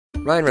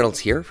Ryan Reynolds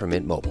here from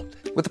Mint Mobile.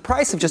 With the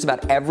price of just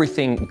about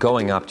everything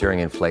going up during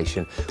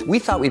inflation, we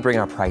thought we'd bring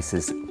our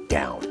prices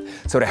down.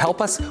 So to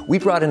help us, we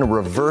brought in a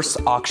reverse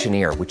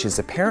auctioneer, which is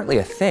apparently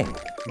a thing.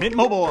 Mint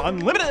Mobile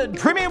Unlimited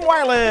Premium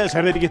Wireless.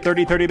 How to get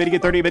 30, 30, bit to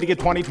get 30, bit to get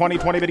 20, 20,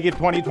 20, bit to get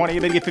 20, 20,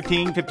 bit to get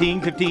 15,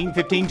 15, 15,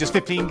 15, just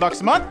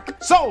 $15 a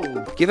month?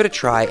 Sold! Give it a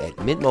try at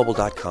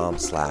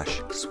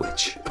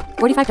mintmobile.com/switch.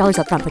 $45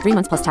 up front for 3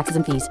 months plus taxes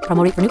and fees.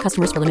 Promo rate for new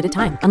customers for limited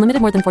time.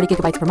 Unlimited more than 40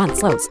 gigabytes per month.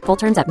 Slows full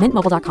terms at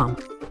mintmobile.com.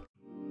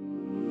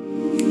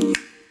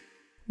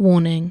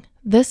 Warning.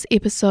 This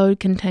episode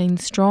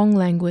contains strong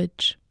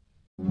language.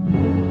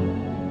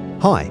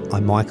 Hi,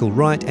 I'm Michael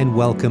Wright and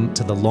welcome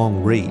to The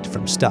Long Read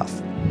from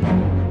Stuff.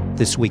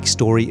 This week's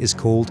story is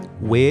called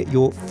Where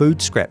Your Food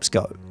Scraps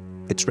Go.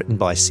 It's written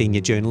by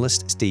senior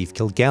journalist Steve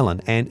Kilgallen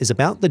and is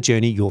about the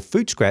journey your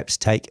food scraps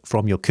take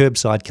from your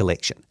curbside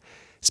collection,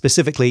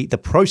 specifically the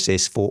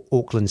process for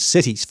Auckland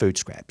City's food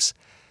scraps.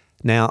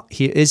 Now,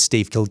 here is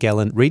Steve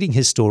Kilgallen reading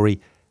his story,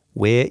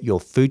 Where Your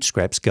Food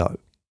Scraps Go.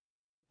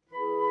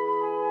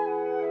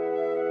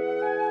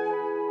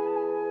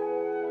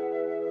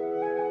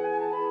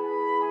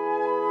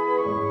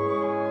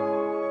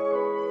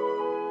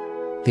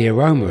 The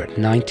aroma at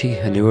 90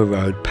 Hanua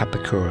Road,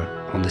 Papakura,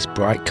 on this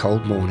bright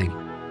cold morning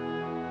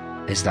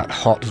is that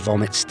hot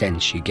vomit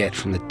stench you get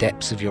from the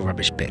depths of your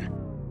rubbish bin,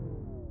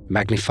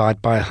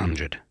 magnified by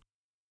 100.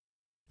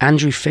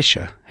 Andrew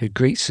Fisher, who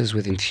greets us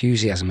with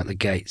enthusiasm at the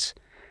gates,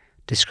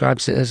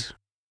 describes it as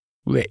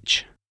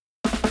rich.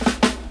 To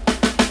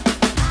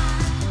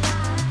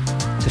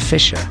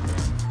Fisher,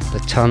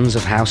 the tons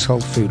of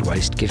household food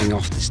waste giving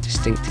off this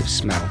distinctive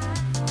smell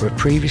were a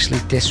previously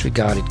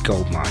disregarded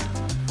gold mine.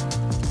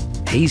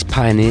 He's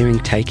pioneering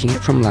taking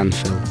it from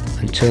landfill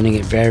and turning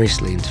it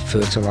variously into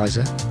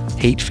fertiliser,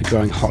 heat for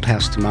growing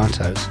hothouse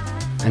tomatoes,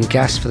 and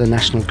gas for the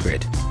national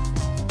grid.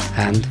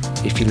 And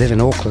if you live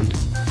in Auckland,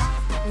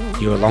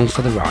 you're along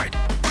for the ride.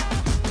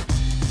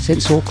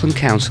 Since Auckland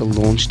Council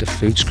launched a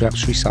food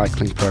scraps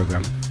recycling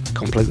programme,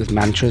 complete with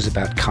mantras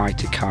about kai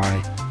to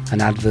kai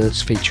and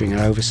adverts featuring an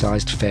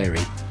oversized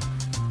fairy,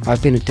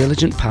 I've been a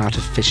diligent part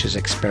of Fisher's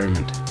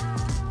experiment.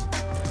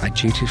 I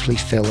dutifully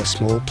fill a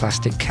small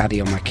plastic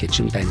caddy on my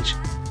kitchen bench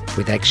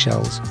with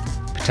eggshells,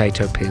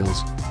 potato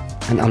peels,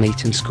 and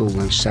uneaten school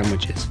lunch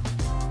sandwiches.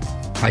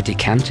 I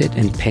decant it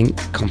in pink,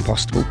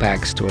 compostable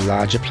bags to a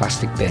larger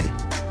plastic bin.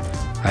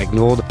 I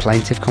ignore the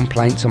plaintive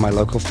complaints on my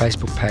local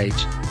Facebook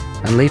page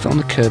and leave it on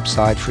the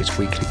curbside for its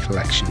weekly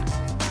collection.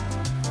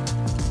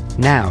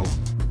 Now,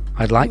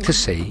 I'd like to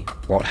see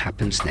what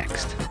happens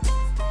next.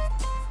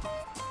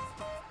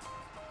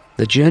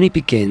 The journey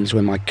begins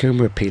when my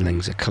kumara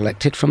peelings are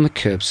collected from the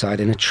curbside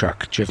in a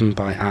truck driven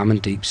by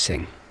Amandeep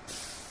Singh.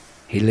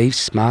 He leaves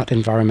Smart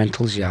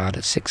Environmental's yard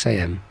at 6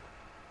 a.m.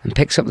 and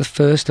picks up the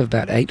first of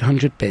about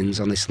 800 bins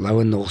on this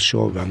lower North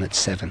Shore run at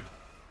 7.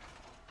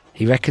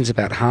 He reckons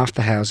about half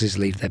the houses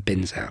leave their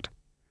bins out.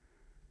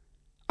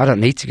 I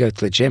don't need to go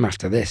to the gym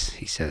after this,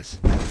 he says.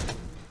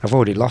 I've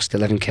already lost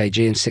 11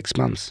 kg in 6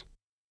 months.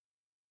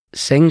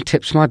 Singh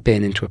tips my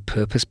bin into a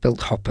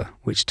purpose-built hopper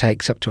which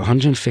takes up to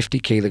 150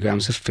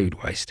 kilograms of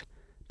food waste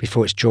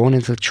before it's drawn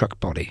into the truck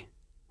body,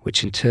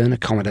 which in turn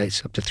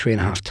accommodates up to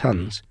 3.5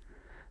 tons,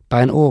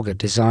 by an auger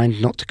designed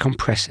not to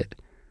compress it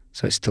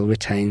so it still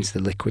retains the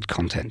liquid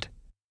content.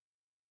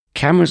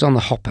 Cameras on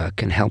the hopper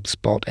can help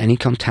spot any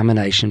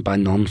contamination by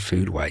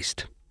non-food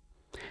waste.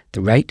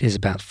 The rate is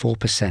about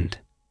 4%,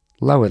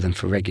 lower than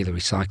for regular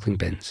recycling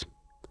bins.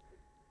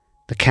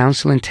 The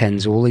council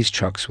intends all these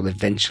trucks will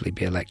eventually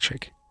be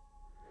electric.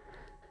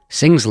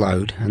 Singh's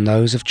load and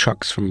those of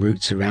trucks from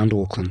routes around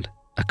Auckland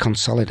are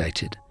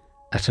consolidated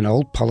at an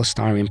old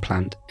polystyrene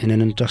plant in an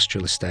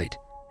industrial estate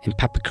in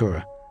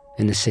Papakura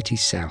in the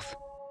city's south.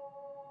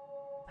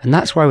 And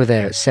that's why we're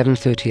there at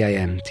 7:30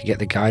 a.m. to get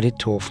the guided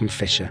tour from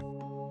Fisher,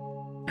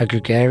 a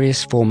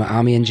gregarious former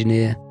army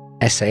engineer,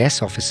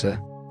 SAS officer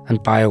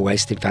and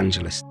bio-waste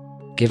evangelist,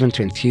 given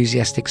to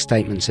enthusiastic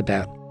statements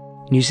about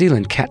New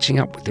Zealand catching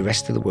up with the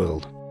rest of the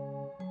world.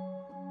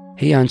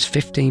 He owns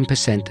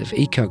 15% of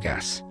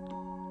Ecogas,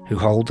 who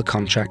hold the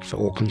contract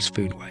for Auckland's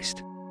food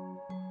waste.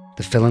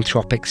 The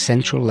philanthropic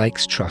Central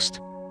Lakes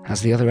Trust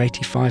has the other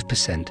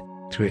 85%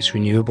 through its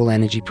renewable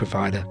energy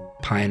provider,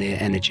 Pioneer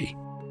Energy.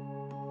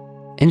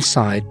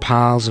 Inside,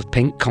 piles of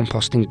pink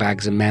composting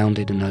bags are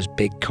mounded in those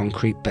big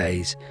concrete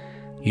bays,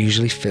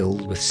 usually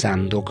filled with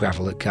sand or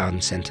gravel at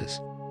garden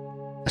centres.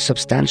 A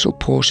substantial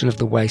portion of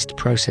the waste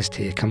processed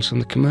here comes from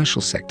the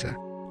commercial sector,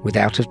 with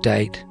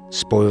out-of-date,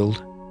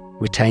 spoiled,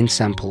 retained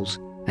samples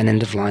and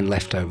end-of-line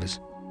leftovers.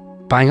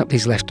 Buying up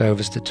these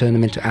leftovers to turn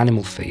them into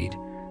animal feed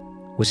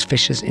was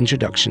Fisher's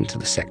introduction to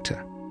the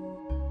sector.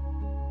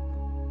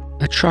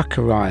 A truck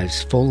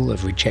arrives full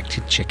of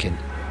rejected chicken,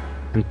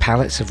 and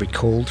pallets of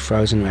recalled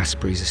frozen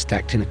raspberries are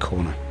stacked in a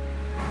corner.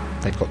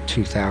 They've got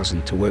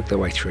 2,000 to work their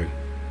way through.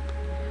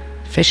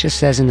 Fisher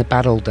says in the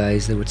bad old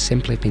days they would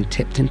simply have been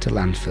tipped into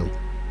landfill,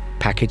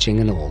 packaging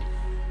and all.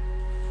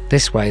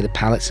 This way the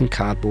pallets and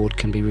cardboard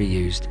can be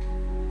reused,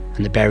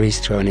 and the berries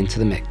thrown into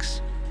the mix.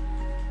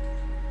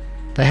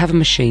 They have a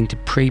machine to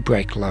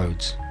pre-break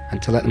loads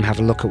and to let them have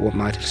a look at what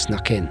might have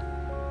snuck in.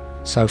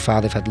 So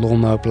far they've had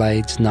lawnmower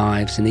blades,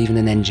 knives and even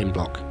an engine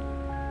block.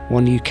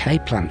 One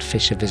UK plant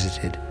Fisher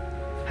visited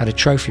had a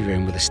trophy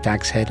room with a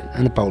stag's head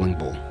and a bowling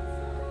ball.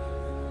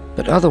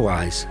 But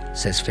otherwise,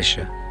 says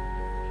Fisher,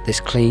 this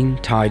clean,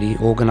 tidy,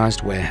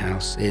 organised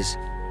warehouse is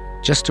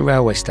just a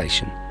railway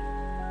station.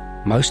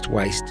 Most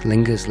waste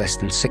lingers less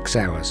than 6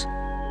 hours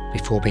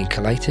before being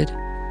collated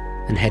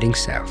and heading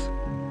south.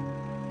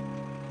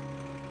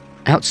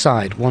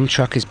 Outside, one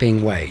truck is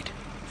being weighed,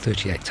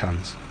 38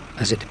 tonnes,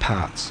 as it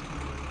departs,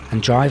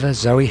 and driver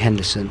Zoe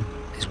Henderson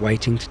is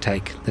waiting to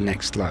take the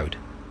next load.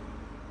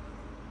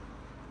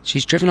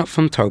 She's driven up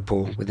from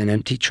Taupo with an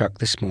empty truck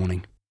this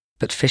morning,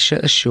 but Fisher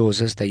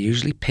assures us they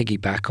usually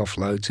piggyback off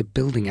loads of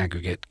building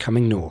aggregate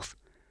coming north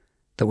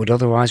that would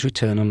otherwise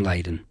return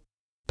unladen,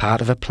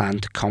 part of a plan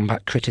to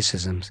combat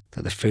criticisms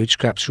that the food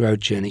scraps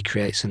road journey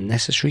creates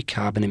unnecessary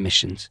carbon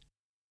emissions.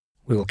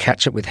 We will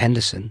catch up with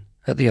Henderson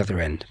at the other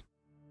end.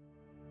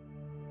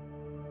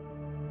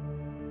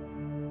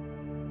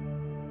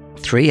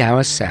 3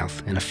 hours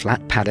south, in a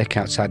flat paddock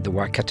outside the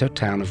Waikato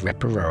town of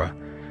Reparoa,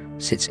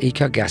 sits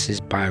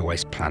Ecogas's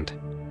biowaste plant,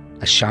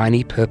 a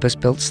shiny,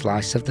 purpose-built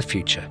slice of the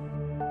future.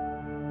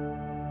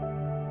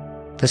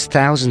 There's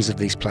thousands of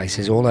these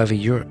places all over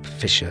Europe,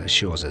 Fisher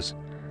assures us,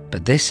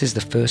 but this is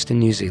the first in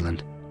New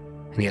Zealand,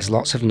 and he has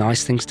lots of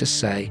nice things to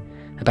say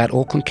about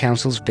Auckland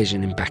Council's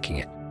vision in backing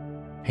it.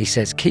 He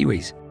says,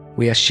 Kiwis,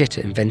 we are shit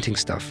at inventing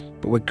stuff,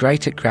 but we're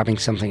great at grabbing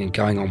something and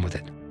going on with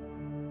it.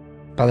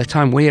 By the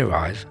time we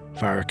arrive,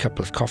 via a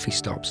couple of coffee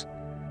stops,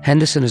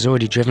 Henderson has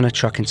already driven a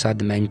truck inside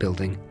the main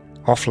building,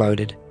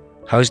 offloaded,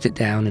 hosed it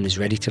down and is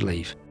ready to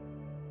leave.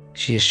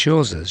 She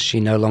assures us she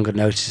no longer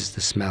notices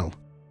the smell,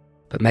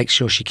 but makes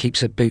sure she keeps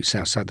her boots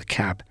outside the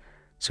cab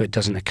so it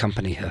doesn't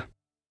accompany her.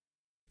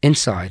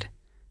 Inside,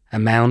 a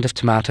mound of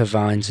tomato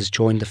vines has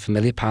joined the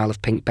familiar pile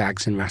of pink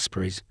bags and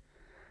raspberries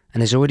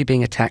and is already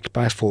being attacked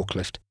by a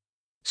forklift,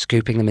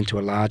 scooping them into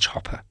a large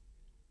hopper.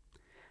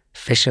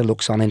 Fisher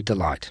looks on in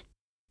delight.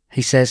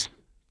 He says,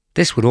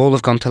 this would all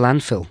have gone to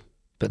landfill,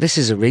 but this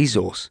is a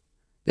resource.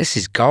 This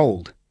is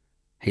gold.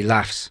 He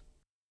laughs.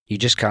 You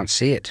just can't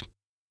see it.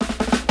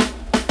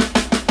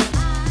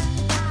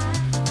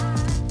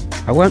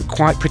 I won't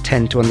quite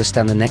pretend to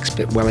understand the next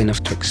bit well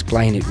enough to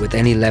explain it with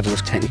any level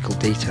of technical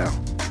detail.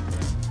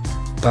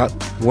 But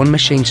one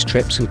machine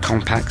strips and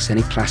compacts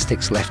any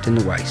plastics left in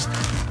the waste,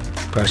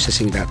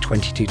 processing about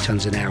 22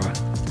 tonnes an hour,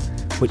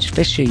 which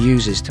Fisher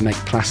uses to make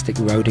plastic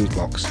roading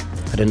blocks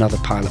at another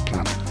pilot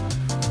plant.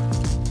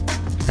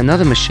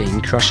 Another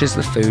machine crushes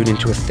the food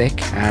into a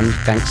thick and,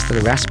 thanks to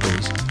the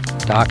raspberries,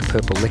 dark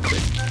purple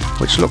liquid,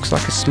 which looks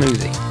like a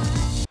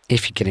smoothie,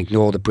 if you can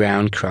ignore the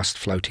brown crust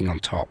floating on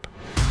top.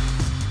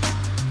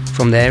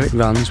 From there it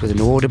runs with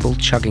an audible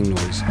chugging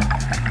noise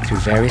through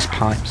various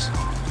pipes,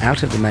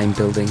 out of the main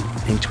building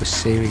into a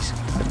series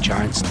of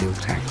giant steel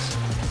tanks.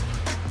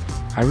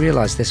 I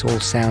realise this all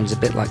sounds a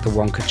bit like the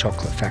Wonka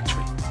chocolate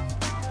factory.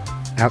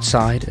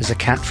 Outside, as a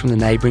cat from the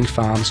neighbouring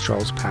farm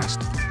strolls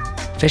past,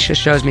 Fisher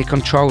shows me a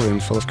control room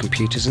full of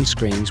computers and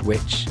screens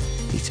which,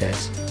 he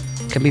says,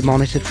 can be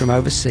monitored from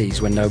overseas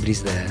when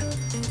nobody's there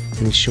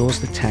and ensures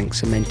the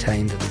tanks are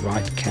maintained at the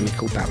right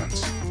chemical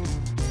balance.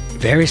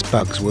 Various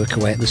bugs work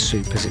away at the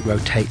soup as it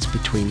rotates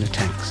between the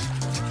tanks,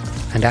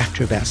 and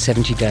after about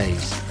 70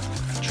 days,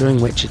 during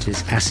which it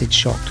is acid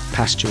shocked,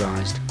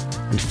 pasteurised,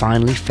 and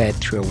finally fed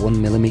through a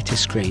 1mm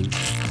screen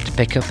to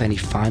pick up any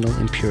final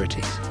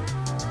impurities,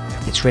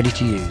 it's ready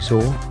to use,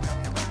 or,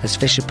 as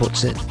Fisher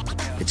puts it,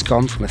 it's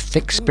gone from a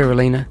thick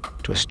spirulina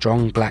to a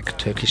strong black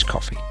Turkish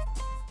coffee.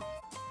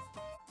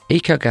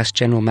 Ecogas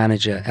General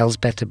Manager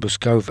Elzbieta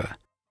Buskova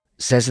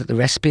says that the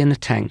recipe in the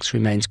tanks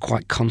remains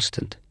quite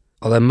constant,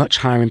 although much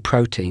higher in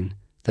protein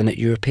than at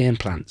European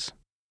plants.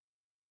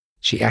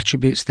 She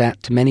attributes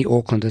that to many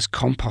Aucklanders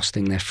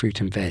composting their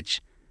fruit and veg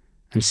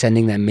and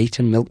sending their meat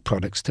and milk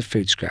products to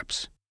food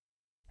scraps.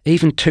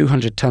 Even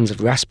 200 tonnes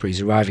of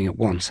raspberries arriving at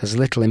once has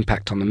little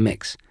impact on the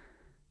mix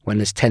when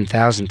there's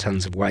 10,000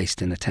 tonnes of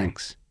waste in the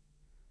tanks.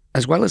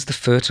 As well as the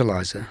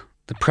fertiliser,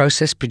 the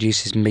process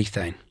produces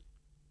methane,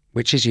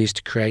 which is used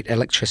to create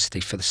electricity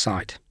for the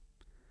site.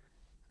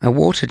 A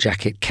water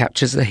jacket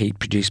captures the heat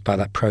produced by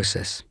that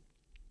process.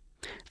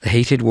 The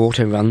heated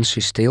water runs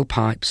through steel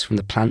pipes from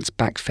the plant's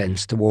back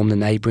fence to warm the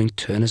neighbouring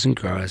Turners and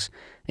Growers'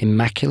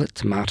 immaculate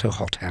tomato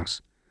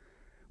hothouse,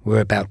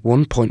 where about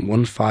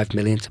 1.15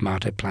 million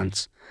tomato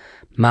plants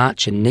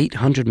march in neat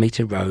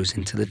 100-metre rows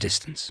into the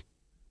distance.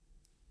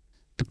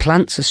 The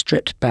plants are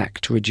stripped back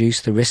to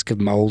reduce the risk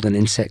of mould and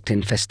insect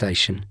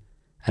infestation,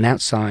 and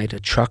outside a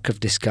truck of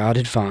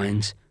discarded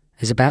vines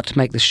is about to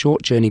make the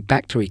short journey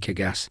back to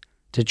Ecogas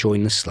to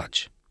join the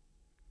sludge.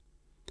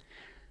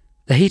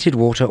 The heated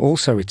water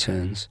also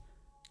returns,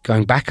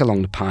 going back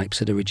along the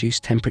pipes at a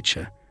reduced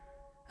temperature,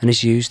 and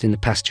is used in the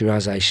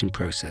pasteurisation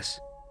process.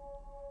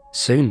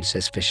 Soon,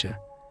 says Fisher,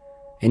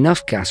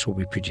 enough gas will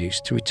be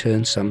produced to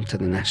return some to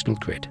the national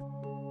grid.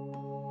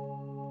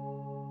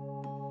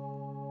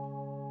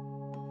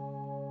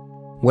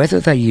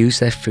 Whether they use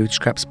their food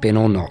scraps bin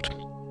or not,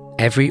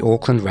 every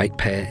Auckland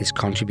ratepayer is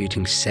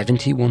contributing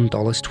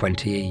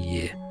 $71.20 a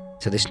year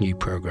to this new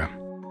programme.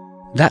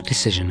 That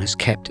decision has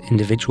kept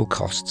individual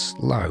costs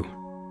low,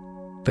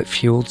 but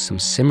fueled some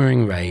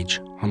simmering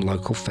rage on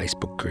local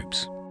Facebook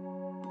groups.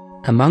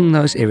 Among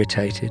those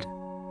irritated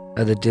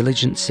are the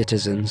diligent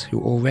citizens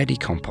who already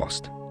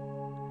compost,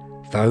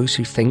 those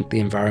who think the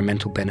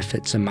environmental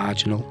benefits are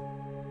marginal,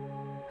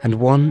 and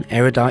one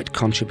erudite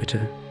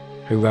contributor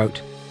who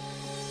wrote,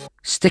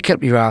 "Stick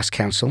up your arse,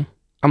 council.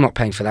 I'm not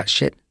paying for that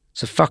shit,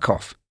 so fuck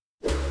off."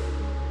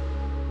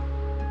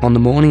 On the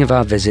morning of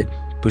our visit,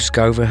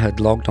 Buskova had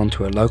logged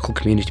onto a local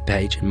community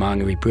page in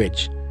Mangere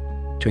Bridge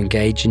to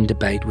engage in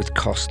debate with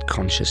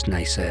cost-conscious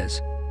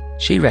naysayers.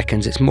 She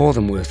reckons it's more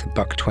than worth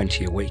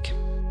 $1.20 a week.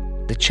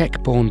 The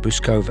Czech-born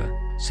Buskova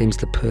seems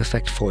the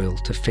perfect foil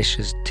to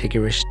Fisher's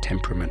Tiggerish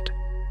temperament.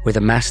 With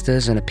a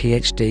master's and a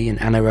PhD in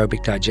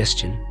anaerobic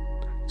digestion,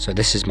 so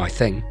this is my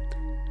thing,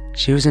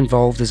 she was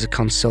involved as a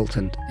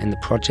consultant in the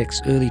project's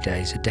early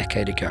days a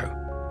decade ago,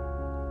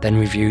 then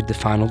reviewed the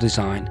final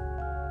design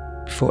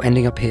before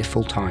ending up here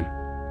full-time.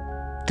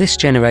 "This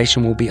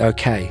generation will be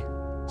okay,"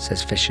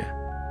 says Fisher,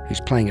 who's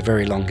playing a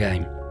very long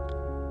game.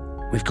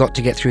 "We've got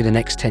to get through the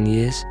next 10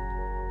 years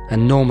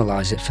and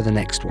normalise it for the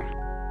next one."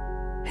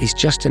 He's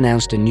just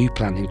announced a new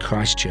plant in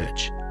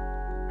Christchurch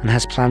and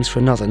has plans for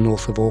another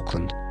north of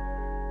Auckland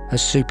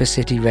as super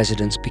city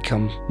residents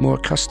become more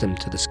accustomed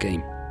to the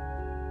scheme.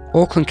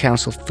 Auckland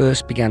Council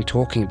first began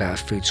talking about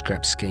a food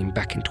scrap scheme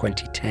back in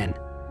 2010,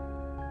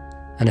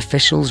 and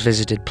officials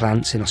visited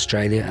plants in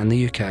Australia and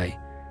the UK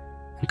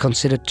and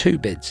considered 2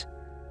 bids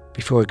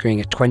before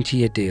agreeing a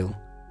 20-year deal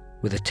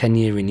with a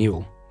 10-year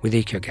renewal with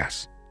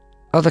Ecogas.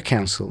 Other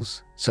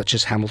councils, such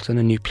as Hamilton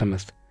and New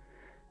Plymouth,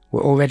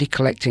 were already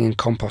collecting and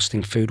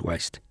composting food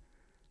waste,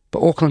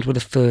 but Auckland were the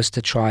first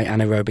to try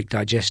anaerobic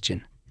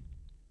digestion.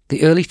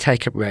 The early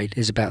take-up rate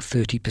is about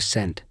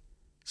 30%,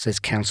 says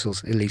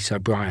Council's Elise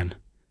O'Brien.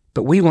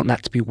 But we want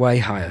that to be way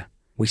higher.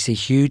 We see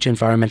huge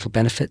environmental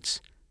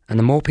benefits, and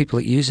the more people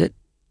that use it,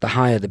 the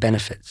higher the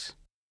benefits.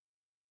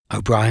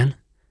 O'Brien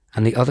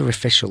and the other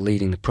official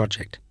leading the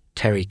project,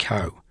 Terry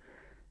Coe,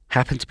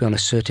 happened to be on a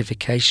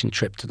certification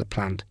trip to the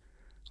plant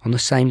on the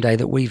same day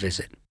that we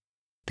visit.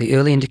 The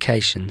early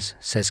indications,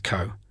 says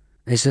Coe,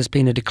 is there's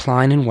been a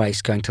decline in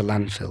waste going to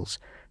landfills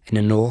in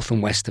the north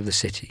and west of the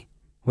city,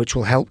 which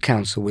will help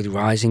council with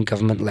rising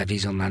government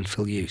levies on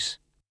landfill use.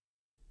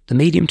 The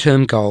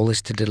medium-term goal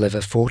is to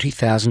deliver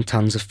 40,000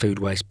 tonnes of food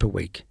waste per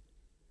week,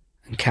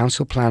 and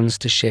council plans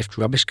to shift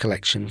rubbish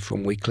collection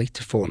from weekly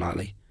to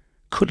fortnightly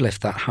could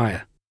lift that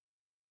higher.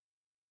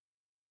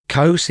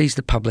 Coe sees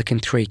the public in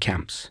 3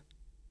 camps: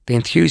 the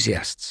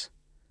enthusiasts,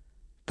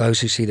 those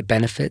who see the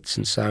benefits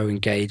and so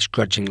engage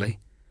grudgingly,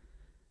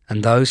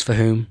 and those for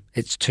whom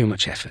it's too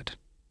much effort.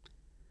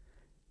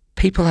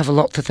 People have a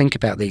lot to think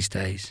about these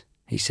days,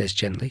 he says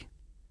gently.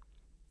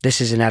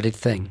 This is an added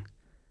thing,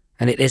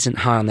 and it isn't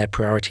high on their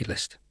priority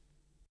list.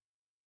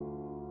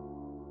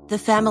 The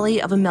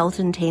family of a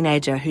Melton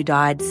teenager who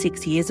died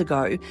 6 years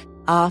ago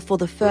are for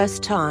the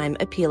first time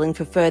appealing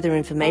for further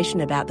information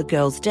about the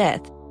girl's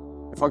death.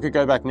 If I could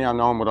go back now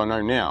knowing what I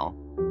know now,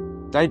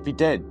 they'd be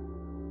dead.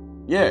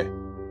 Yeah,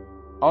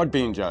 I'd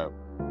be in jail.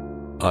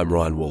 I'm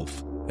Ryan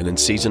Wolfe, and in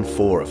Season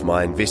 4 of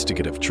my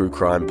investigative true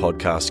crime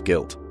podcast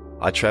Guilt,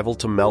 I travelled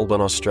to Melbourne,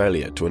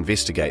 Australia to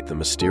investigate the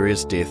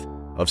mysterious death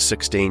of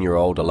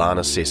 16-year-old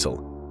Alana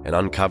Cecil and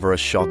uncover a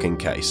shocking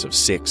case of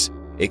sex,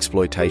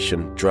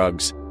 exploitation,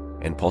 drugs,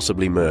 and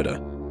possibly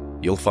murder.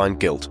 You'll find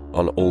Guilt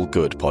on all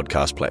good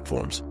podcast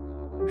platforms.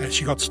 And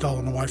she got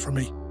stolen away from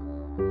me.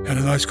 And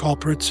those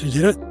culprits who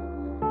did it,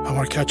 I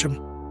want to catch them.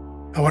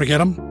 I want to get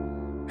them,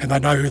 and they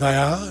know who they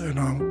are, and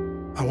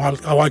I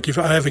won't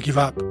ever give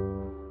up.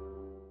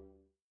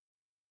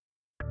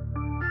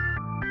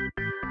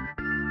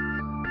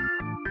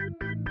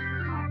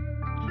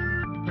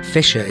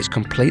 Fisher is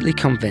completely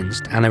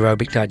convinced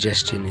anaerobic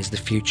digestion is the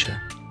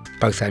future,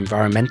 both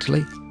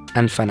environmentally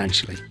and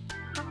financially.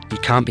 You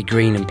can't be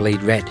green and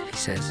bleed red, he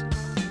says.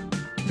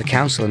 The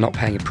council are not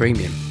paying a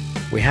premium.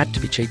 We had to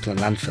be cheaper than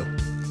landfill.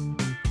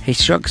 He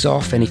shrugs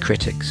off any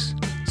critics,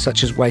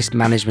 such as waste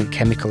management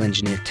chemical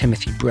engineer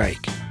Timothy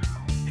Brake,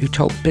 who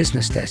told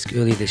Business Desk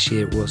earlier this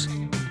year it was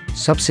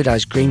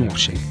subsidised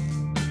greenwashing,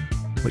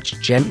 which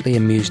gently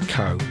amused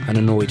Coe and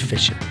annoyed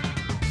Fisher.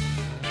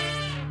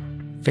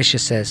 Fisher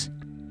says,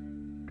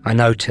 I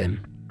know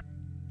Tim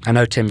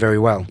very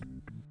well.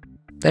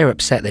 They were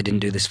upset they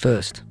didn't do this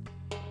first.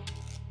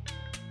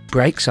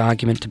 Brake's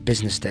argument to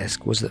Business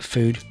Desk was that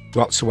food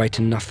rots away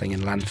to nothing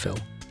in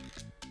landfill,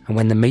 and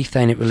when the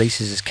methane it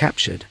releases is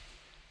captured,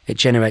 it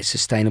generates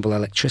sustainable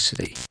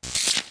electricity,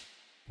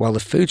 while the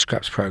food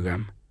scraps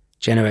program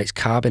generates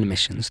carbon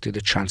emissions through the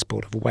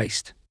transport of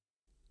waste.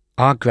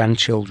 Our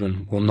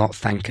grandchildren will not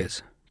thank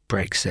us,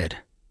 Brake said.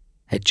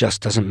 It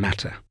just doesn't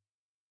matter.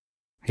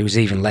 He was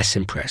even less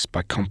impressed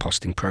by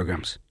composting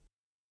programs.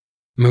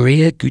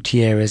 Maria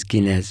Gutierrez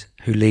Guinez,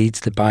 who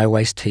leads the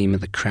biowaste team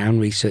at the Crown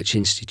Research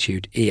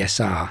Institute,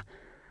 ESR,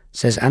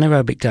 says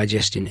anaerobic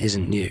digestion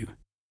isn't new.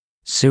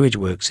 Sewage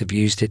works have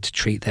used it to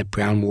treat their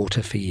brown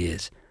water for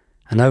years,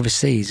 and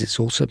overseas it's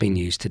also been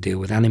used to deal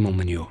with animal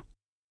manure.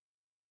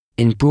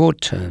 In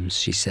broad terms,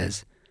 she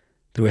says,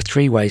 there are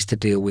 3 ways to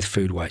deal with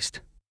food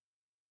waste.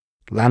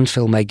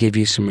 Landfill may give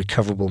you some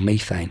recoverable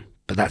methane,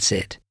 but that's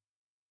it.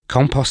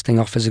 Composting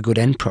offers a good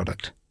end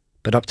product,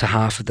 but up to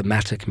half of the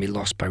matter can be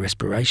lost by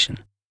respiration.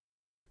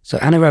 So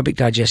anaerobic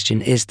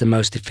digestion is the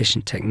most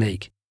efficient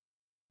technique.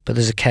 But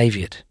there's a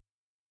caveat.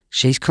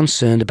 She's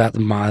concerned about the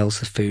miles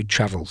the food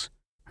travels,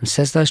 and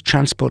says those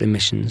transport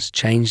emissions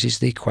changes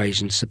the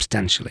equation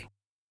substantially.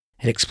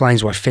 It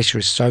explains why Fisher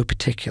is so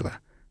particular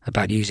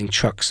about using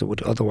trucks that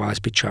would otherwise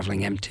be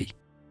travelling empty.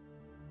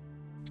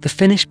 The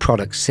finished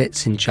product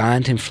sits in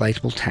giant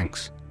inflatable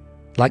tanks,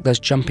 like those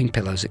jumping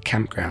pillows at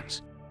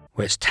campgrounds,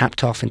 where it's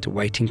tapped off into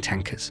waiting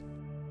tankers.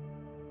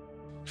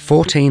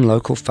 14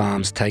 local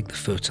farms take the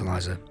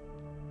fertiliser,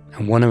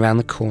 and one around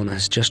the corner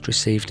has just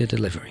received a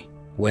delivery,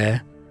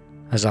 where,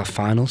 as our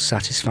final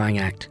satisfying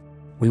act,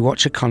 we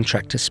watch a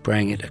contractor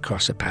spraying it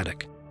across a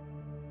paddock.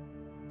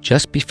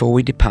 Just before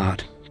we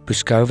depart,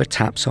 Buskova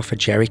taps off a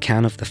jerry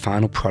can of the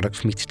final product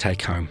for me to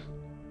take home.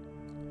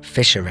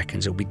 Fisher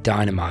reckons it'll be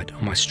dynamite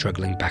on my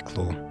struggling back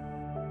lawn.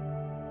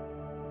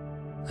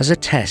 As a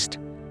test,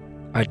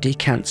 I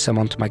decant some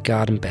onto my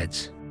garden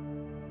beds.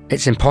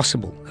 It's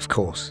impossible, of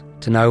course,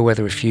 to know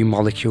whether a few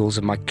molecules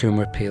of my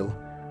Coomera peel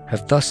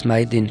have thus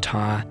made the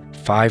entire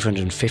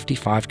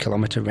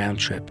 555-kilometre round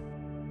trip,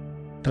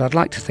 but I'd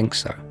like to think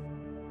so.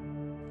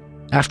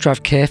 After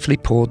I've carefully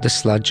poured the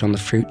sludge on the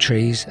fruit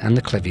trees and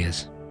the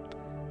clivias,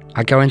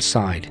 I go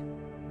inside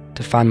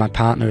to find my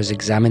partner has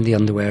examined the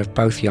underwear of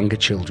both younger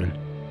children,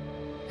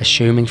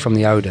 assuming from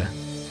the odour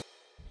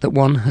that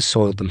one has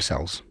soiled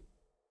themselves.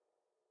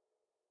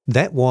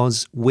 That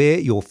was Where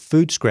Your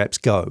Food Scraps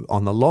Go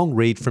on the long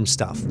read from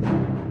Stuff.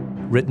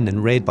 Written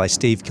and read by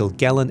Steve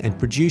Kilgallen and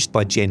produced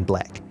by Jen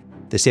Black.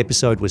 This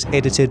episode was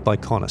edited by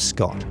Connor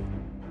Scott.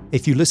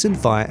 If you listened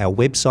via our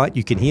website,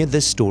 you can hear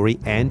this story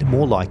and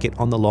more like it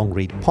on the Long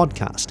Read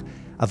podcast,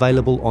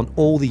 available on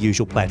all the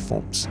usual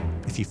platforms.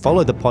 If you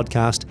follow the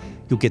podcast,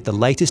 you'll get the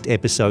latest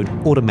episode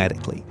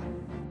automatically.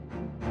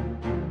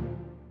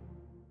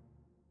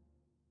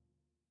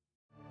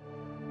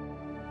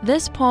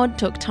 This pod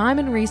took time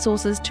and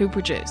resources to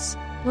produce.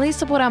 Please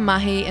support our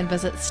mahi and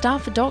visit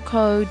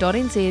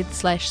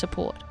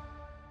stuff.co.nz/support.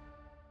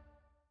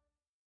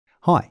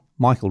 Hi,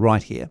 Michael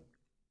Wright here.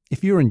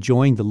 If you're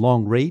enjoying the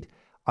long read,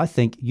 I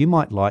think you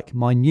might like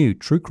my new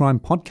true crime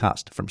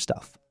podcast from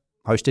Stuff.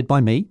 Hosted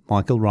by me,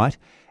 Michael Wright,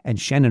 and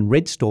Shannon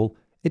Redstall,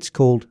 it's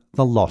called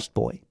The Lost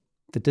Boy,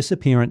 The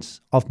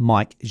Disappearance of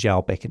Mike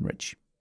Zhao Beckenridge.